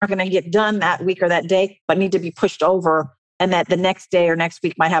aren't going to get done that week or that day, but need to be pushed over and that the next day or next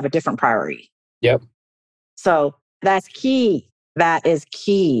week might have a different priority. Yep. So that's key. That is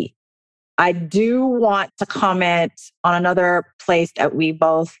key. I do want to comment on another place that we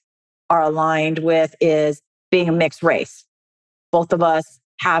both are aligned with is being a mixed race. Both of us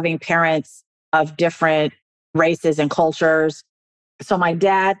having parents of different races and cultures. So my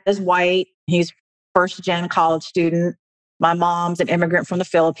dad is white. He's first gen college student. My mom's an immigrant from the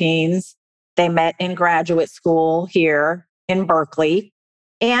Philippines. They met in graduate school here in Berkeley.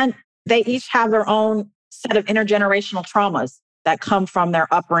 And they each have their own set of intergenerational traumas that come from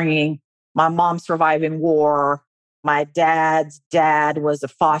their upbringing. My mom surviving war. My dad's dad was a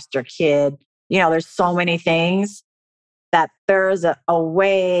foster kid. You know, there's so many things that there's a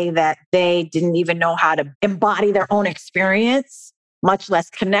way that they didn't even know how to embody their own experience, much less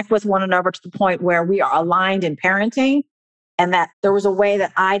connect with one another to the point where we are aligned in parenting. And that there was a way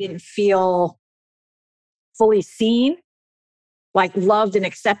that I didn't feel fully seen, like loved and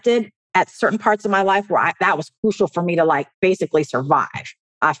accepted at certain parts of my life where that was crucial for me to like basically survive,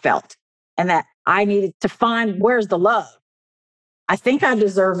 I felt. And that I needed to find where's the love. I think I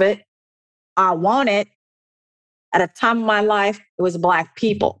deserve it. I want it. At a time in my life, it was Black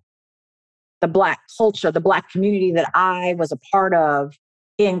people, the Black culture, the Black community that I was a part of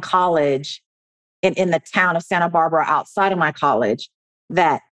in college in the town of Santa Barbara outside of my college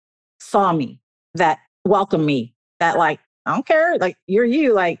that saw me, that welcomed me, that like, I don't care, like you're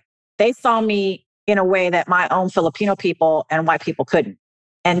you. Like they saw me in a way that my own Filipino people and white people couldn't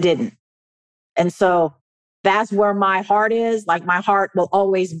and didn't. And so that's where my heart is. Like my heart will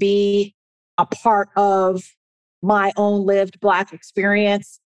always be a part of my own lived Black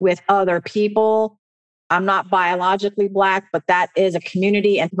experience with other people. I'm not biologically Black, but that is a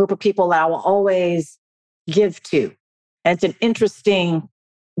community and group of people that I will always give to. And it's an interesting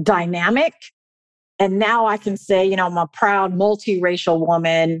dynamic. And now I can say, you know, I'm a proud multiracial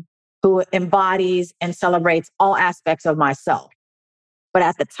woman who embodies and celebrates all aspects of myself. But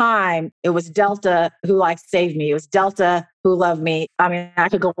at the time, it was Delta who like saved me. It was Delta who loved me. I mean, I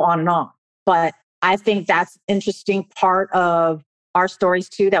could go on and on. But I think that's an interesting part of our stories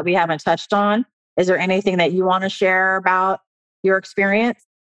too that we haven't touched on. Is there anything that you want to share about your experience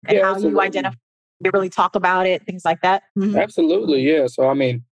and how absolutely. you identify, you really talk about it, things like that? Mm-hmm. Absolutely, yeah. So, I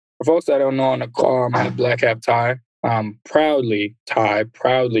mean, for folks that don't know, on the call, I'm half Black, half Thai. Proudly Thai,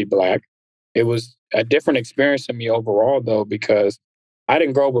 proudly Black. It was a different experience for me overall, though, because I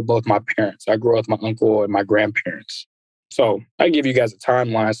didn't grow up with both my parents. I grew up with my uncle and my grandparents. So I give you guys a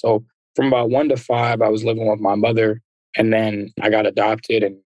timeline. So from about 1 to 5, I was living with my mother, and then I got adopted,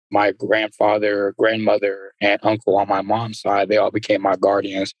 and my grandfather, grandmother, and uncle on my mom's side, they all became my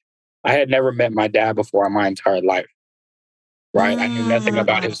guardians. I had never met my dad before in my entire life, right? I knew nothing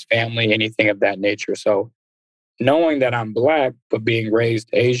about his family, anything of that nature. So knowing that I'm Black, but being raised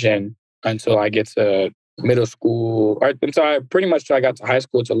Asian until I get to middle school, or until I pretty much till I got to high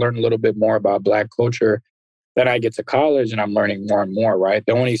school to learn a little bit more about Black culture. Then I get to college and I'm learning more and more, right?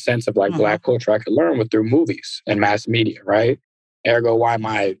 The only sense of like Black culture I could learn was through movies and mass media, right? Ergo, why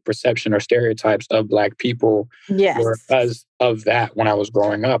my perception or stereotypes of Black people were because of that when I was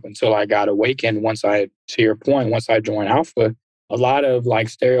growing up, until I got awakened. To your point, once I joined Alpha, a lot of like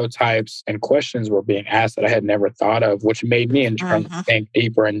stereotypes and questions were being asked that I had never thought of, which made me in turn think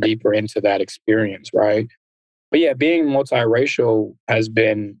deeper and deeper into that experience, right? But yeah, being multiracial has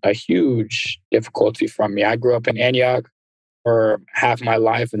been a huge difficulty for me. I grew up in Antioch for half my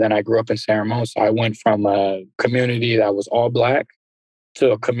life, and then I grew up in San Ramon. So I went from a community that was all Black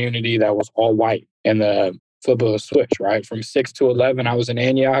to a community that was all white in the flip of a switch, right? From 6 to 11, I was in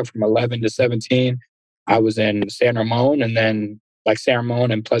Antioch. From 11 to 17, I was in San Ramon, and then like San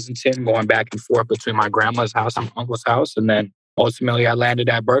Ramon and Pleasanton, going back and forth between my grandma's house and my uncle's house. And then ultimately I landed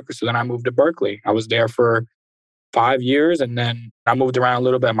at Berkeley. So then I moved to Berkeley. I was there for 5 years, and then I moved around a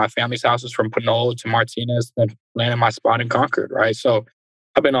little bit. My family's house was from Pinole to Martinez, then landed my spot in Concord, right? So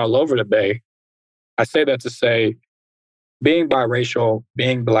I've been all over the Bay. I say that to say, being biracial,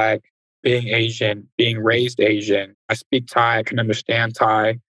 being Black, being Asian, being raised Asian, I speak Thai, I can understand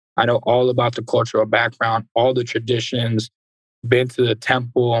Thai. I know all about the cultural background, all the traditions, been to the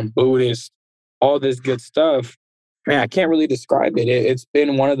temple, I'm Buddhist, all this good stuff. Man, I can't really describe it. It's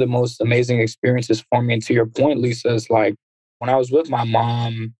been one of the most amazing experiences for me. And to your point, Lisa, it's like when I was with my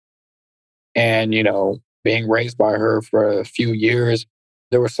mom and, you know, being raised by her for a few years,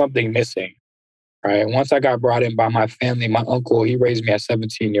 there was something missing, right? Once I got brought in by my family, my uncle, he raised me at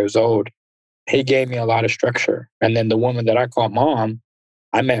 17 years old. He gave me a lot of structure. And then the woman that I call mom,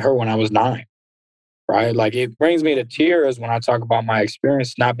 I met her when I was 9, right? Like it brings me to tears when I talk about my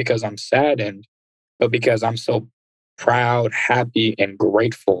experience, not because I'm saddened, but because I'm so proud, happy, and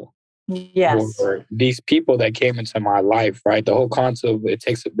grateful for these people that came into my life, right? The whole concept of it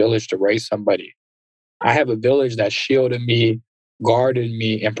takes a village to raise somebody. I have a village that shielded me, guarded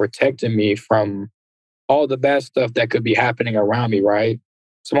me, and protected me from all the bad stuff that could be happening around me, right?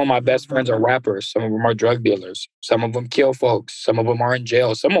 Some of my best friends are rappers. Some of them are drug dealers. Some of them kill folks. Some of them are in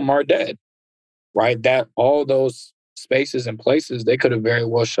jail. Some of them are dead, right? That all those spaces and places, they could have very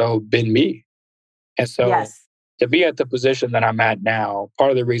well been me. And so to be at the position that I'm at now, part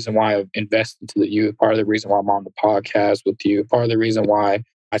of the reason why I've invested into the youth, part of the reason why I'm on the podcast with you, part of the reason why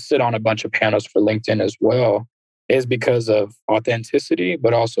I sit on a bunch of panels for LinkedIn as well, is because of authenticity,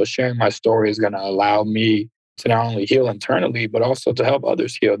 but also sharing my story is going to allow me to not only heal internally, but also to help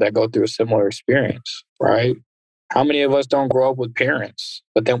others heal that go through a similar experience, right? How many of us don't grow up with parents,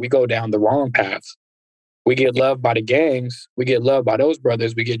 but then we go down the wrong path? We get loved by the gangs. We get loved by those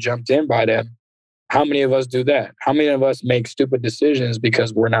brothers. We get jumped in by them. How many of us do that? How many of us make stupid decisions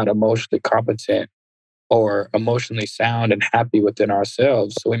because we're not emotionally competent or emotionally sound and happy within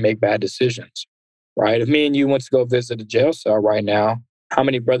ourselves? So we make bad decisions, right? If me and you went to go visit a jail cell right now, how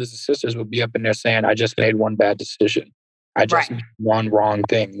many brothers and sisters would be up in there saying, I just made one bad decision. I just made one wrong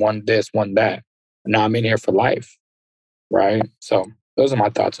thing, one this, one that. Now I'm in here for life, right? So those are my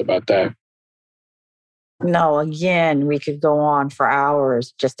thoughts about that. No, again, we could go on for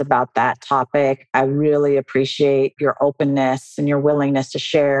hours just about that topic. I really appreciate your openness and your willingness to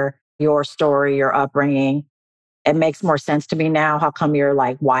share your story, your upbringing. It makes more sense to me now. How come you're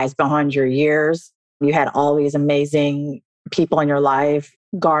like wise behind your years? You had all these amazing people in your life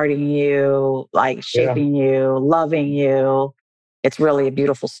guarding you, like Yeah. shaping you, loving you. It's really a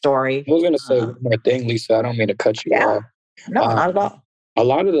beautiful story. I was going to say one more thing, Lisa. I don't mean to cut you off. No, not at all. A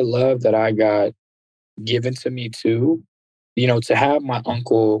lot of the love that I got given to me too, to have my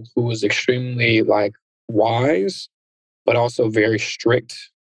uncle who was extremely like wise, but also very strict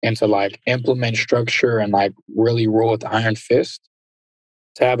and to like implement structure and like really rule with iron fist.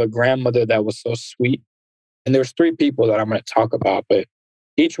 To have a grandmother that was so sweet. And there's three people that I'm going to talk about, but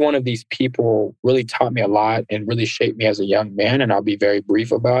each one of these people really taught me a lot and really shaped me as a young man. And I'll be very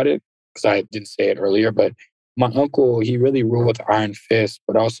brief about it because I didn't say it earlier, but my uncle, he really ruled with iron fist,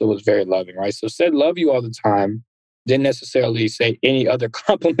 but also was very loving, right? So said love you all the time. Didn't necessarily say any other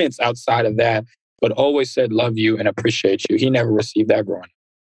compliments outside of that, but always said love you and appreciate you. He never received that growing up.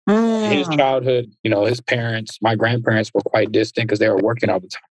 His childhood, his parents, my grandparents were quite distant because they were working all the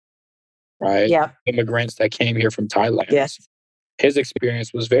time, right? Yeah. Immigrants that came here from Thailand. Yes. His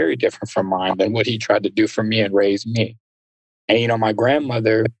experience was very different from mine than what he tried to do for me and raise me. And, my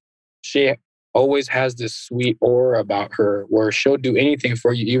grandmother, she always has this sweet aura about her where she'll do anything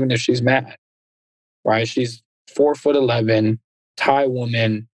for you, even if she's mad, right? She's 4'11", Thai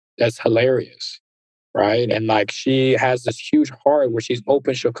woman that's hilarious, right? And like she has this huge heart where she's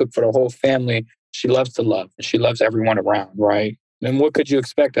open, she'll cook for the whole family. She loves to love and she loves everyone around, right? And what could you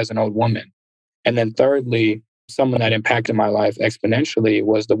expect as an old woman? And then thirdly, someone that impacted my life exponentially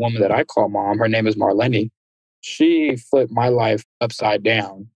was the woman that I call mom. Her name is Marlene. She flipped my life upside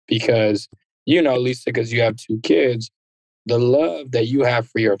down because, Lisa, because you have two kids, the love that you have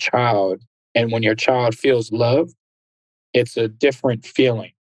for your child, and when your child feels love, it's a different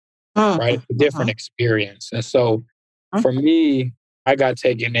feeling, right? It's a different experience. And so for me, I got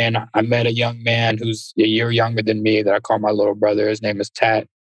taken in. I met a young man who's a year younger than me that I call my little brother. His name is Tat.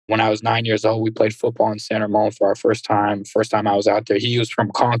 When I was 9 years old, we played football in San Ramon for our first time. First time I was out there. He was from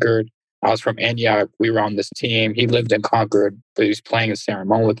Concord. I was from Antioch. We were on this team. He lived in Concord, but he was playing in San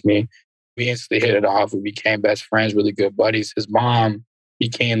Ramon with me. We instantly hit it off. We became best friends, really good buddies. His mom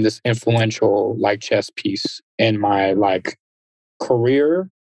became this influential like chess piece in my like career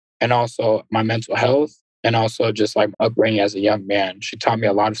and also my mental health and also just like upbringing as a young man. She taught me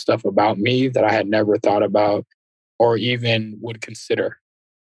a lot of stuff about me that I had never thought about or even would consider.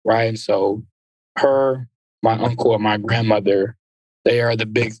 Right. And so her, my uncle, and my grandmother, they are the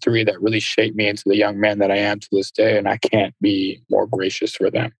big three that really shaped me into the young man that I am to this day. And I can't be more gracious for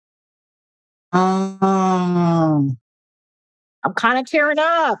them. I'm kind of tearing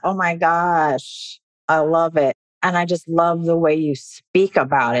up. Oh my gosh. I love it. And I just love the way you speak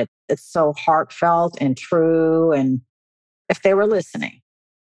about it. It's so heartfelt and true. And if they were listening,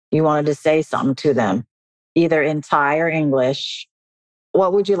 you wanted to say something to them, either in Thai or English,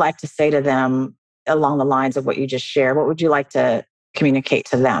 what would you like to say to them along the lines of what you just shared? What would you like to communicate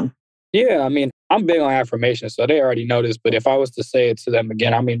to them? Yeah, I mean, I'm big on affirmation, so they already know this. But if I was to say it to them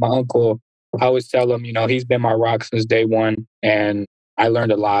again, I mean, my uncle, I always tell him, he's been my rock since day one. And I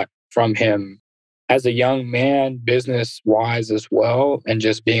learned a lot from him as a young man, business wise as well, and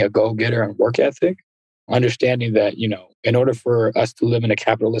just being a go-getter and work ethic, understanding that, in order for us to live in a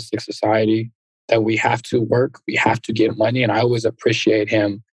capitalistic society, that we have to work, we have to get money. And I always appreciate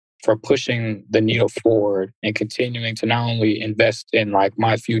him for pushing the needle forward and continuing to not only invest in like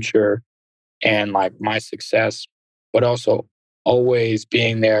my future and like my success, but also always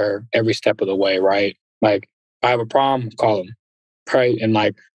being there every step of the way, right? Like I have a problem, call him, right? And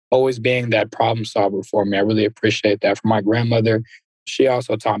like always being that problem solver for me. I really appreciate that. For my grandmother, she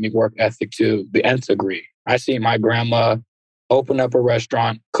also taught me work ethic to the nth degree. I see my grandma open up a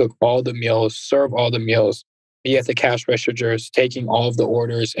restaurant, cook all the meals, serve all the meals, be at the cash registers, taking all of the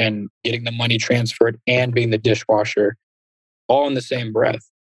orders and getting the money transferred and being the dishwasher, all in the same breath.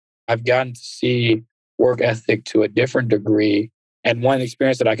 I've gotten to see work ethic to a different degree. And one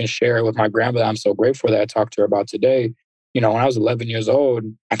experience that I can share with my grandmother, I'm so grateful that I talked to her about today. When I was 11 years old,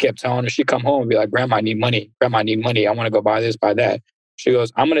 I kept telling her, she'd come home and be like, Grandma, I need money. Grandma, I need money. I want to go buy this, buy that. She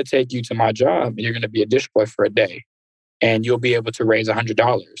goes, I'm going to take you to my job and you're going to be a dish boy for a day. And you'll be able to raise $100,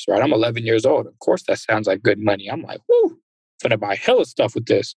 right? I'm 11 years old. Of course, that sounds like good money. I'm like, whoo, I'm going to buy hella stuff with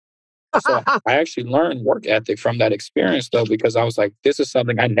this. So I actually learned work ethic from that experience, though, because I was like, this is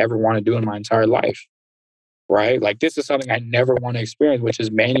something I never want to do in my entire life, right? Like, this is something I never want to experience, which is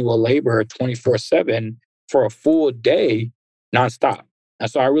manual labor 24/7 for a full day nonstop. And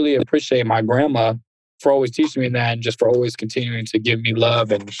so I really appreciate my grandma for always teaching me that and just for always continuing to give me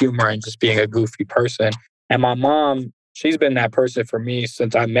love and humor and just being a goofy person. And my mom, she's been that person for me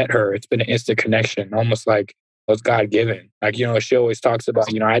since I met her. It's been an instant connection, almost like it was God-given. Like, she always talks about,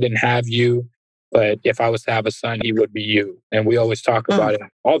 I didn't have you, but if I was to have a son, he would be you. And we always talk about it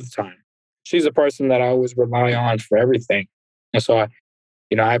all the time. She's a person that I always rely on for everything. And so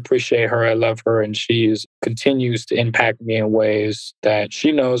I appreciate her. I love her. And she's continues to impact me in ways that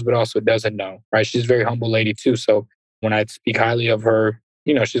she knows, but also doesn't know, right? She's a very humble lady too. So when I speak highly of her,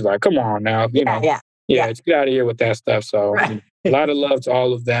 she's like, come on now, let's get out of here with that stuff. So Right. A lot of love to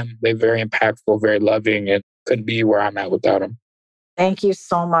all of them. They're very impactful, very loving, and couldn't be where I'm at without them. Thank you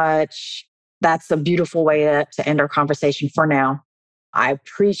so much. That's a beautiful way to end our conversation for now. I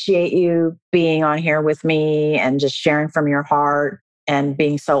appreciate you being on here with me and just sharing from your heart and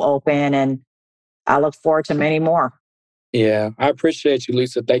being so open. And I look forward to many more. Yeah, I appreciate you,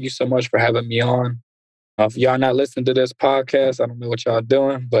 Lisa. Thank you so much for having me on. If y'all not listening to this podcast, I don't know what y'all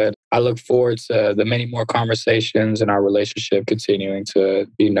doing, but I look forward to the many more conversations and our relationship continuing to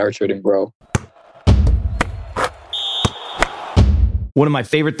be nurtured and grow. One of my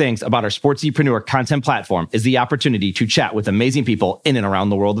favorite things about our Sportsepreneur content platform is the opportunity to chat with amazing people in and around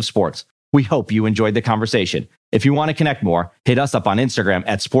the world of sports. We hope you enjoyed the conversation. If you want to connect more, hit us up on Instagram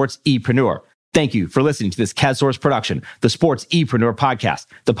at Sportsepreneur. Thank you for listening to this CADSource production, the Sportsepreneur podcast,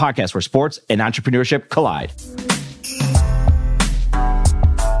 the podcast where sports and entrepreneurship collide.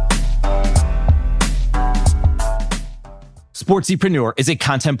 Sportsepreneur is a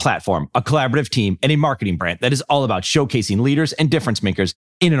content platform, a collaborative team, and a marketing brand that is all about showcasing leaders and difference makers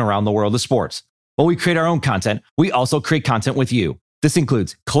in and around the world of sports. While we create our own content, we also create content with you. This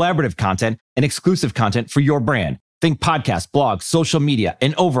includes collaborative content and exclusive content for your brand. Think podcasts, blogs, social media,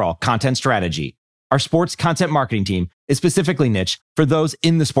 and overall content strategy. Our sports content marketing team is specifically niche for those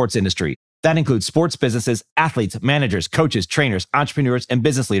in the sports industry. That includes sports businesses, athletes, managers, coaches, trainers, entrepreneurs, and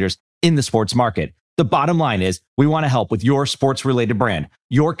business leaders in the sports market. The bottom line is we want to help with your sports-related brand,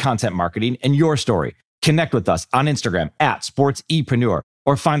 your content marketing, and your story. Connect with us on Instagram at Sportsepreneur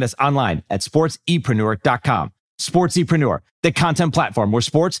or find us online at sportsepreneur.com. Sportsepreneur, the content platform where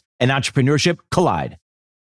sports and entrepreneurship collide.